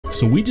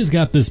So we just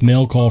got this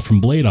mail call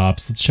from Blade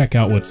Ops. Let's check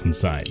out what's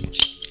inside.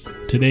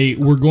 Today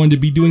we're going to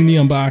be doing the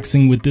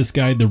unboxing with this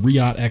guy, the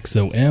Riot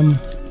XOM.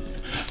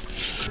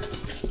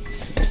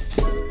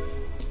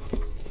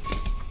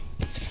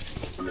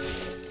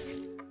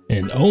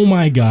 And oh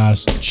my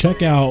gosh,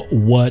 check out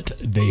what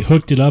they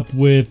hooked it up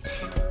with.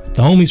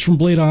 The homies from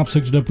Blade Ops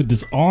hooked it up with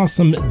this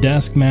awesome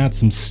desk mat,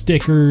 some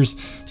stickers,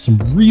 some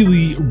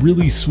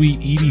really sweet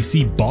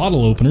EDC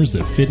bottle openers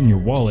that fit in your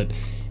wallet,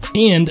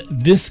 and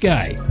this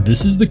guy.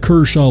 This is the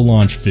Kershaw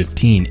Launch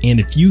 15, and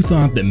if you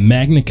thought that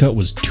Magnacut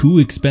was too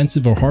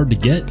expensive or hard to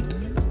get,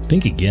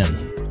 think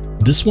again.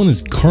 This one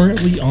is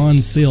currently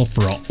on sale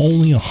for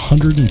only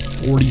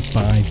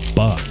 145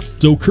 bucks.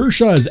 So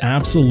Kershaw has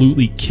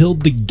absolutely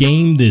killed the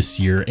game this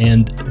year,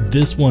 and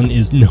this one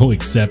is no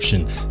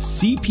exception.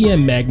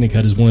 CPM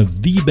Magnacut is one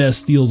of the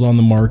best steels on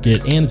the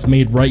market, and it's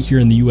made right here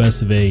in the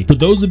US of A. For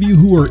those of you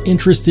who are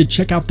interested,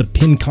 check out the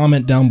pinned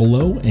comment down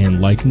below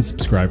and like and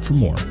subscribe for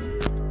more.